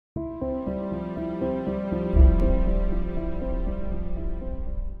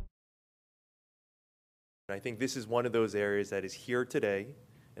And I think this is one of those areas that is here today,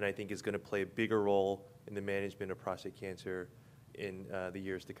 and I think is going to play a bigger role in the management of prostate cancer in the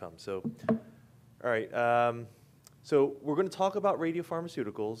years to come. So, all right. So we're going to talk about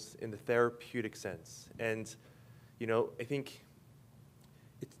radiopharmaceuticals in the therapeutic sense. And, you know, I think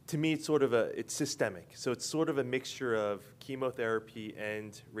to me, it's sort of it's systemic. So it's sort of a mixture of chemotherapy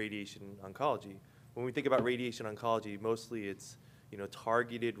and radiation oncology. When we think about radiation oncology, mostly it's, you know,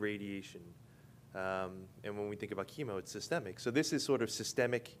 targeted radiation. And when we think about chemo, it's systemic. So this is sort of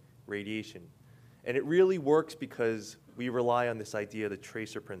systemic radiation. And it really works because we rely on this idea of the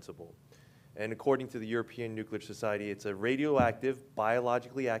tracer principle. And according to the European Nuclear Society, it's a radioactive,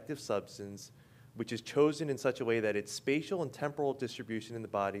 biologically active substance which is chosen in such a way that its spatial and temporal distribution in the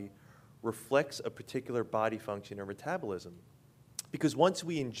body reflects a particular body function or metabolism. Because once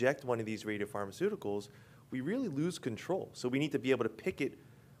we inject one of these radiopharmaceuticals, we really lose control. So we need to be able to pick it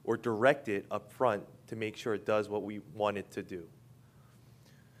or direct it up front to make sure it does what we want it to do.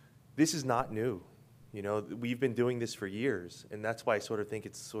 This is not new. You know, we've been doing this for years, and that's why I sort of think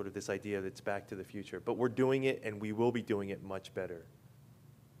it's sort of this idea that it's back to the future. But we're doing it, and we will be doing it much better.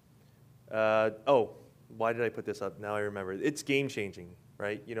 Oh, why did I put this up? Now I remember. It's game-changing,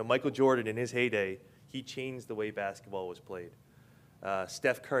 right? You know, Michael Jordan, in his heyday, he changed the way basketball was played.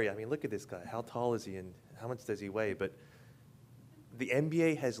 Steph Curry, I mean, look at this guy. How tall is he, and how much does he weigh? But the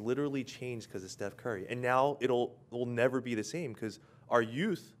NBA has literally changed because of Steph Curry. And now it'll never be the same because our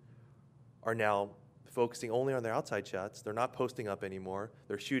youth are now focusing only on their outside shots. They're not posting up anymore.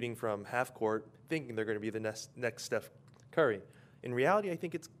 They're shooting from half court, thinking they're going to be the next Steph Curry. In reality, I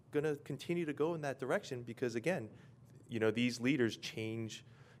think it's going to continue to go in that direction because, again, you know, these leaders change,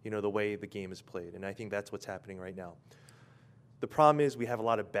 you know, the way the game is played. And I think that's what's happening right now. The problem is we have a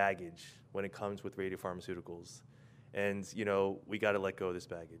lot of baggage when it comes with radiopharmaceuticals. And, you know, we got to let go of this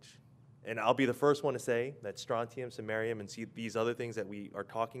baggage. And I'll be the first one to say that strontium, samarium, and these other things that we are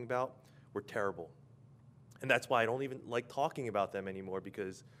talking about were terrible. And that's why I don't even like talking about them anymore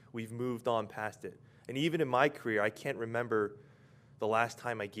because we've moved on past it. And even in my career, I can't remember the last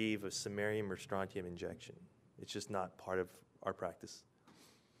time I gave a samarium or strontium injection. It's just not part of our practice.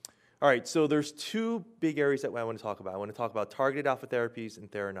 All right, so there's two big areas that I want to talk about. I want to talk about targeted alpha therapies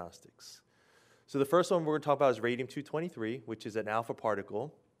and theranostics. So the first one we're going to talk about is radium-223, which is an alpha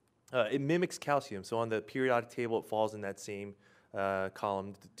particle. It mimics calcium. So on the periodic table, it falls in that same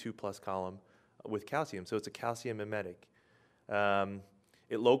column, the 2+ column, with calcium. So it's a calcium mimetic.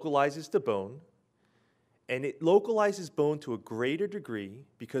 It localizes to bone. And it localizes bone to a greater degree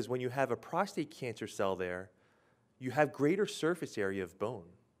because when you have a prostate cancer cell there, you have greater surface area of bone.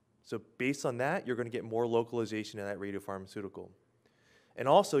 So based on that, you're going to get more localization of that radiopharmaceutical. And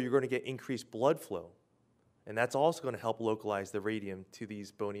also, you're going to get increased blood flow. And that's also going to help localize the radium to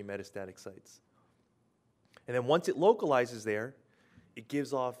these bony metastatic sites. And then once it localizes there, it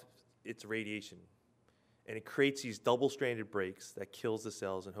gives off its radiation. And it creates these double-stranded breaks that kills the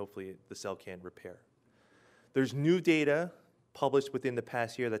cells, and hopefully the cell can't repair. There's new data published within the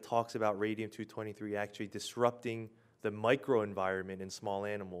past year that talks about radium-223 actually disrupting the microenvironment in small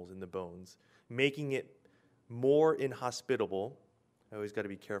animals in the bones, making it more inhospitable. I always got to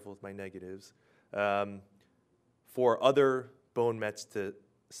be careful with my negatives, for other bone mets to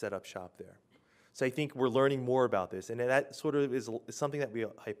set up shop there. So I think we're learning more about this, and that sort of is something that we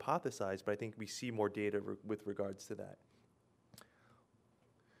hypothesize, but I think we see more data with regards to that.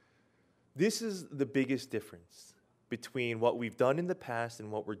 This is the biggest difference between what we've done in the past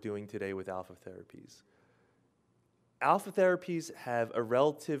and what we're doing today with alpha therapies. Alpha therapies have a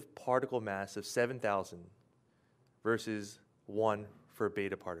relative particle mass of 7,000 versus 1 for a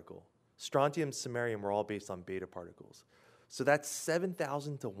beta particle. Strontium and samarium were all based on beta particles. So that's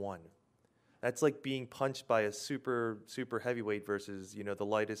 7,000 to 1. That's like being punched by a super heavyweight versus, you know, the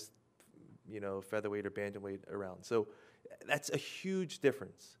lightest, you know, featherweight or bantamweight around. So that's a huge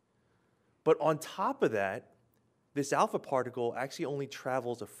difference. But on top of that, this alpha particle actually only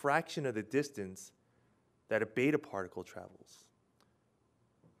travels a fraction of the distance that a beta particle travels.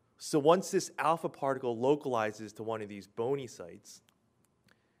 So once this alpha particle localizes to one of these bony sites,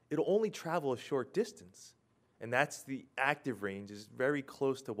 it'll only travel a short distance. And that's the active range, is very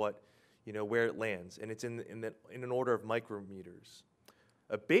close to what, you know, where it lands. And it's in an order of micrometers.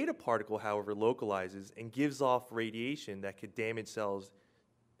 A beta particle, however, localizes and gives off radiation that could damage cells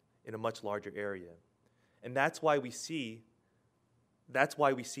in a much larger area. And that's why we see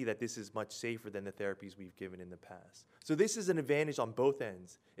that this is much safer than the therapies we've given in the past. So this is an advantage on both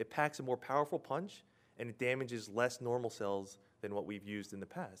ends. It packs a more powerful punch, and it damages less normal cells than what we've used in the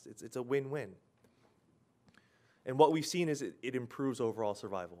past. It's a win-win. And what we've seen is it improves overall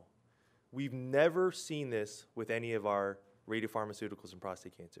survival. We've never seen this with any of our radiopharmaceuticals in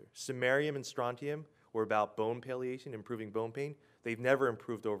prostate cancer. Samarium and strontium were about bone palliation, improving bone pain. They've never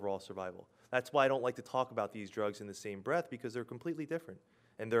improved overall survival. That's why I don't like to talk about these drugs in the same breath, because they're completely different,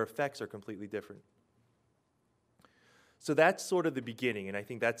 and their effects are completely different. So that's sort of the beginning, and I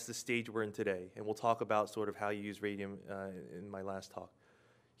think that's the stage we're in today. And we'll talk about sort of how you use radium in my last talk.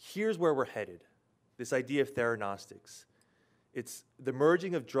 Here's where we're headed, this idea of theranostics. It's the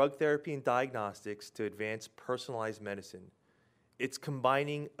merging of drug therapy and diagnostics to advance personalized medicine. It's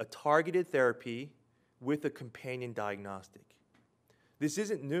combining a targeted therapy with a companion diagnostic. This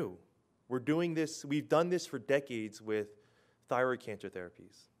isn't new. We're doing this, we've done this for decades with thyroid cancer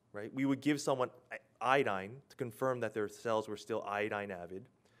therapies, right? We would give someone iodine to confirm that their cells were still iodine avid.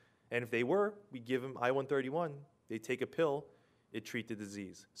 And if they were, we give them I-131. They take a pill, it treats the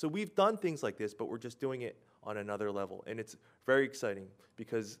disease. So we've done things like this, but we're just doing it on another level. And it's very exciting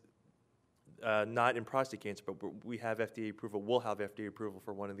because not in prostate cancer, but we have FDA approval. We'll have FDA approval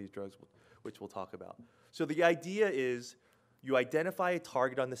for one of these drugs, which we'll talk about. So the idea is you identify a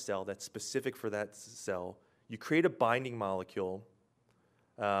target on the cell that's specific for that cell. You create a binding molecule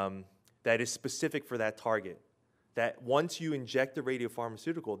that is specific for that target. That once you inject the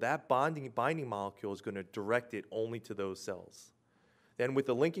radiopharmaceutical, that binding molecule is going to direct it only to those cells. Then with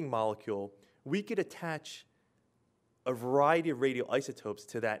the linking molecule, we could attach a variety of radioisotopes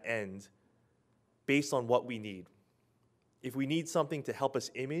to that end based on what we need. If we need something to help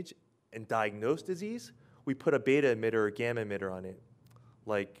us image and diagnose disease, we put a beta emitter or gamma emitter on it,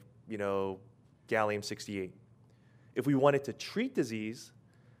 like, gallium-68. If we wanted to treat disease,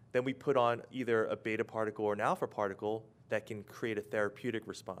 then we put on either a beta particle or an alpha particle that can create a therapeutic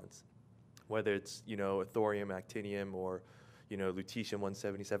response, whether it's, a thorium, actinium, or,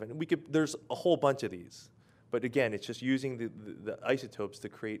 lutetium-177. There's a whole bunch of these. But again, it's just using the isotopes to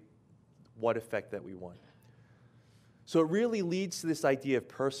create what effect that we want. So it really leads to this idea of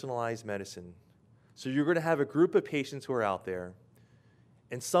personalized medicine. So you're going to have a group of patients who are out there,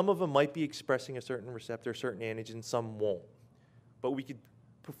 and some of them might be expressing a certain receptor, a certain antigen, some won't. But we could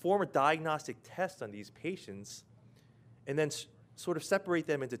perform a diagnostic test on these patients and then sort of separate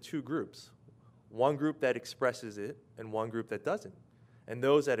them into two groups. One group that expresses it and one group that doesn't. And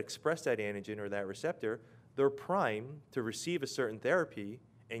those that express that antigen or that receptor, they're primed to receive a certain therapy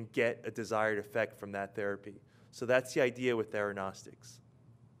and get a desired effect from that therapy. So that's the idea with Theranostics.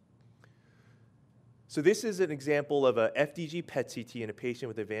 So this is an example of a FDG PET-CT in a patient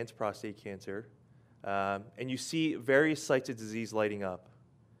with advanced prostate cancer. And you see various sites of disease lighting up.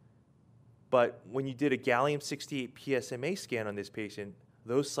 But when you did a gallium-68 PSMA scan on this patient,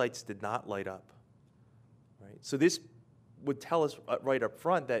 those sites did not light up. Right? So this would tell us right up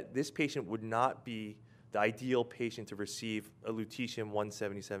front that this patient would not be the ideal patient to receive a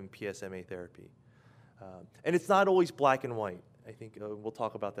lutetium-177 PSMA therapy. And it's not always black and white. I think we'll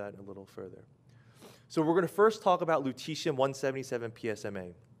talk about that a little further. So we're going to first talk about lutetium-177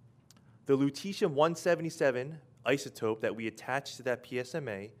 PSMA. The lutetium-177 isotope that we attach to that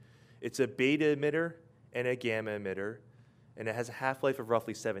PSMA, it's a beta emitter and a gamma emitter, and it has a half-life of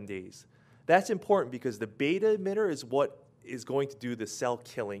roughly 7 days. That's important because the beta emitter is what is going to do the cell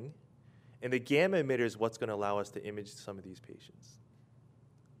killing, and the gamma emitter is what's going to allow us to image some of these patients.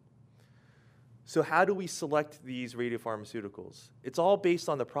 So how do we select these radiopharmaceuticals? It's all based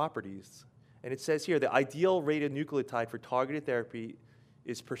on the properties. And it says here, the ideal radionucleotide for targeted therapy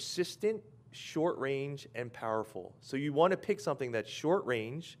is persistent, short range, and powerful. So you want to pick something that's short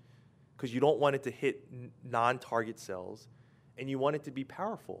range because you don't want it to hit non-target cells, and you want it to be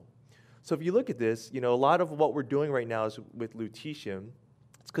powerful. So if you look at this, a lot of what we're doing right now is with lutetium.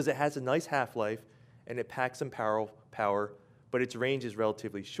 It's because it has a nice half-life and it packs some power, but its range is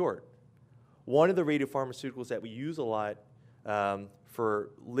relatively short. One of the radiopharmaceuticals that we use a lot for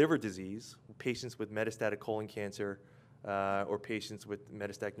liver disease, patients with metastatic colon cancer or patients with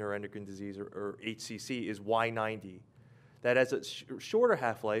metastatic neuroendocrine disease or HCC, is Y90. That has a shorter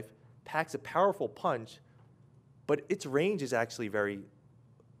half-life, packs a powerful punch, but its range is actually very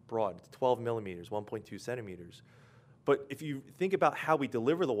broad. It's 12 millimeters, 1.2 centimeters. But if you think about how we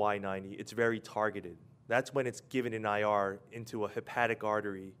deliver the Y90, it's very targeted. That's when it's given in IR into a hepatic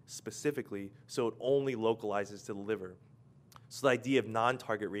artery specifically, so it only localizes to the liver. So the idea of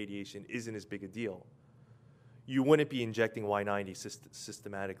non-target radiation isn't as big a deal. You wouldn't be injecting Y90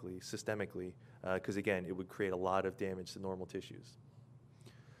 systemically, because again, it would create a lot of damage to normal tissues.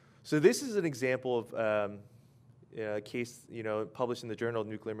 So this is an example of a case, published in the Journal of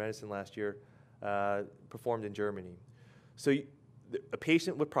Nuclear Medicine last year, performed in Germany. So a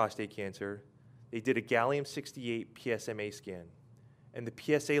patient with prostate cancer, they did a gallium-68 PSMA scan. and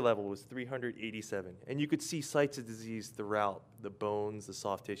the PSA level was 387. And you could see sites of disease throughout the bones, the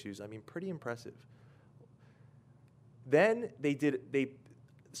soft tissues. I mean, pretty impressive. Then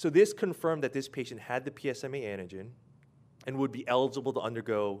so this confirmed that this patient had the PSMA antigen and would be eligible to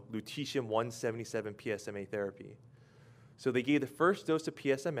undergo lutetium-177 PSMA therapy. So they gave the first dose of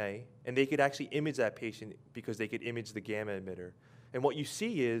PSMA, and they could actually image that patient because they could image the gamma emitter. And what you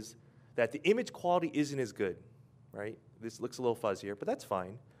see is that the image quality isn't as good, right? This looks a little fuzzier, but that's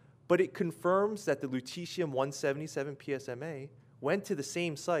fine. But it confirms that the lutetium-177 PSMA went to the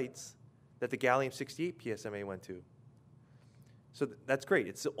same sites that the gallium-68 PSMA went to. So that's great.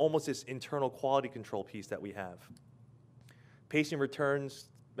 It's almost this internal quality control piece that we have. Patient returns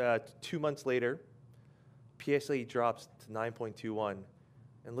 2 months later. PSA drops to 9.21.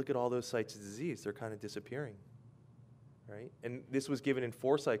 And look at all those sites of disease. They're kind of disappearing, right? And this was given in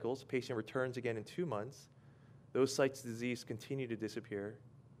 4 cycles. Patient returns again in 2 months. Those sites of disease continue to disappear.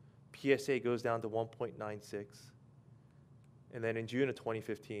 PSA goes down to 1.96. And then in June of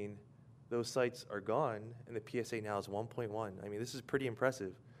 2015, those sites are gone, and the PSA now is 1.1. I mean, this is pretty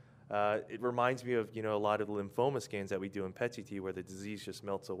impressive. It reminds me of, a lot of the lymphoma scans that we do in PET-CT where the disease just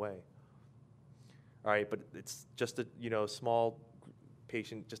melts away. All right, but it's just a, small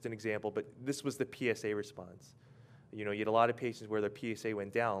patient, just an example, but this was the PSA response. You had a lot of patients where their PSA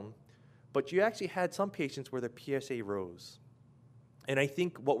went down, but you actually had some patients where their PSA rose. And I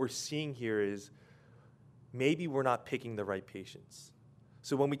think what we're seeing here is maybe we're not picking the right patients.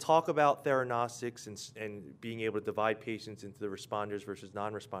 So when we talk about Theranostics and being able to divide patients into the responders versus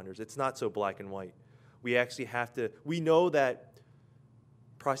non-responders, it's not so black and white. We actually we know that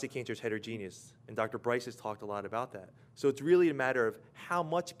prostate cancer is heterogeneous, and Dr. Bryce has talked a lot about that. So it's really a matter of how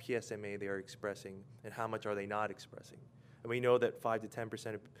much PSMA they are expressing and how much are they not expressing. And we know that 5 to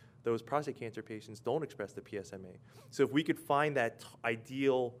 10% of those prostate cancer patients don't express the PSMA. So if we could find that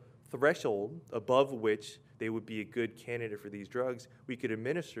ideal threshold above which they would be a good candidate for these drugs, we could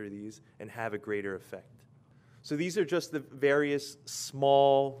administer these and have a greater effect. So these are just the various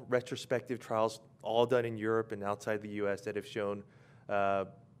small retrospective trials, all done in Europe and outside the US, that have shown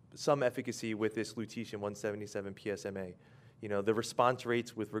some efficacy with this lutetium-177 PSMA. The response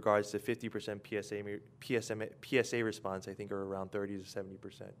rates with regards to 50% PSA response, I think, are around 30 to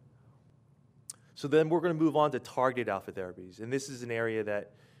 70%. So then we're going to move on to targeted alpha therapies. And this is an area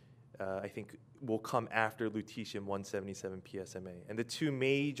that I think will come after lutetium-177 PSMA. And the 2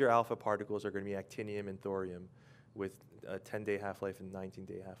 major alpha particles are going to be actinium and thorium with a 10-day half-life and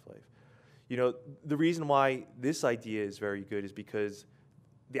 19-day half-life. The reason why this idea is very good is because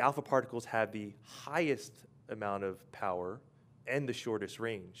the alpha particles have the highest amount of power and the shortest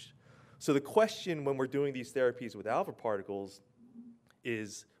range. So the question when we're doing these therapies with alpha particles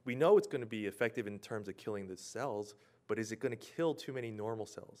is, we know it's going to be effective in terms of killing the cells, but is it going to kill too many normal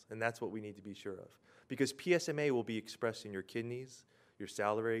cells? And that's what we need to be sure of. Because PSMA will be expressed in your kidneys, your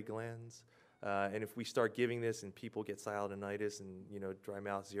salivary glands, and if we start giving this and people get sialadenitis and dry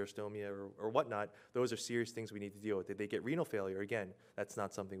mouth xerostomia or whatnot, those are serious things we need to deal with. If they get renal failure, again, that's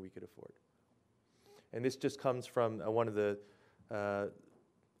not something we could afford. And this just comes from one of the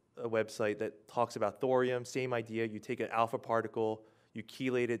a website that talks about thorium. Same idea. You take an alpha particle, you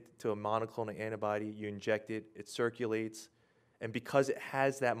chelate it to a monoclonal antibody, you inject it, it circulates, and because it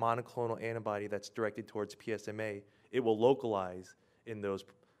has that monoclonal antibody that's directed towards PSMA, it will localize in those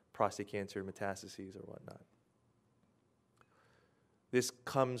prostate cancer metastases or whatnot. This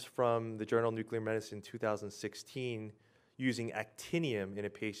comes from the Journal of Nuclear Medicine 2016, using actinium in a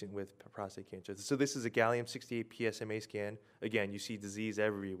patient with prostate cancer. So this is a gallium-68 PSMA scan. Again, you see disease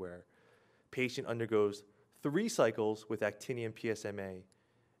everywhere. Patient undergoes 3 cycles with actinium PSMA,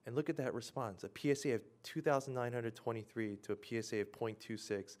 and look at that response, a PSA of 2,923 to a PSA of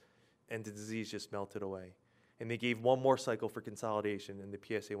 0.26, and the disease just melted away. And they gave 1 more cycle for consolidation, and the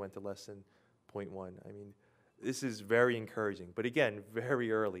PSA went to less than 0.1. I mean, this is very encouraging, but again,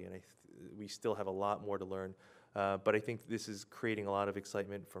 very early, and we still have a lot more to learn. But I think this is creating a lot of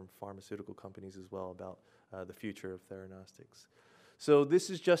excitement from pharmaceutical companies as well about the future of Theranostics. So this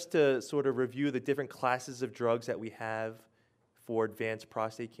is just to sort of review the different classes of drugs that we have for advanced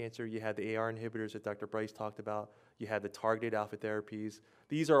prostate cancer. You have the AR inhibitors that Dr. Bryce talked about. You have the targeted alpha therapies.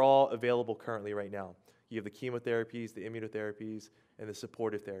 These are all available currently right now. You have the chemotherapies, the immunotherapies, and the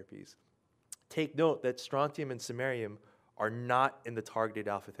supportive therapies. Take note that strontium and samarium are not in the targeted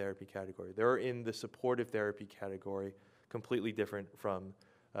alpha therapy category. They're in the supportive therapy category, completely different from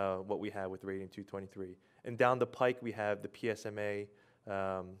what we have with radium-223. And down the pike, we have the PSMA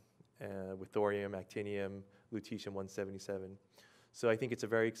with thorium, actinium, lutetium-177. So I think it's a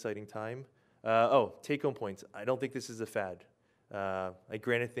very exciting time. Take-home points. I don't think this is a fad.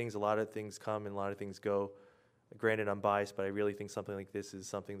 Granted, a lot of things come and a lot of things go. Granted, I'm biased, but I really think something like this is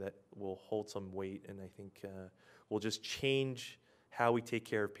something that will hold some weight, and I think will just change how we take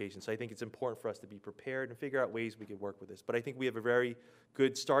care of patients. So I think it's important for us to be prepared and figure out ways we could work with this. But I think we have a very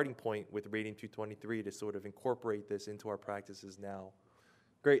good starting point with Radium-223 to sort of incorporate this into our practices now.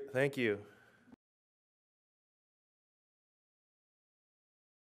 Great, thank you.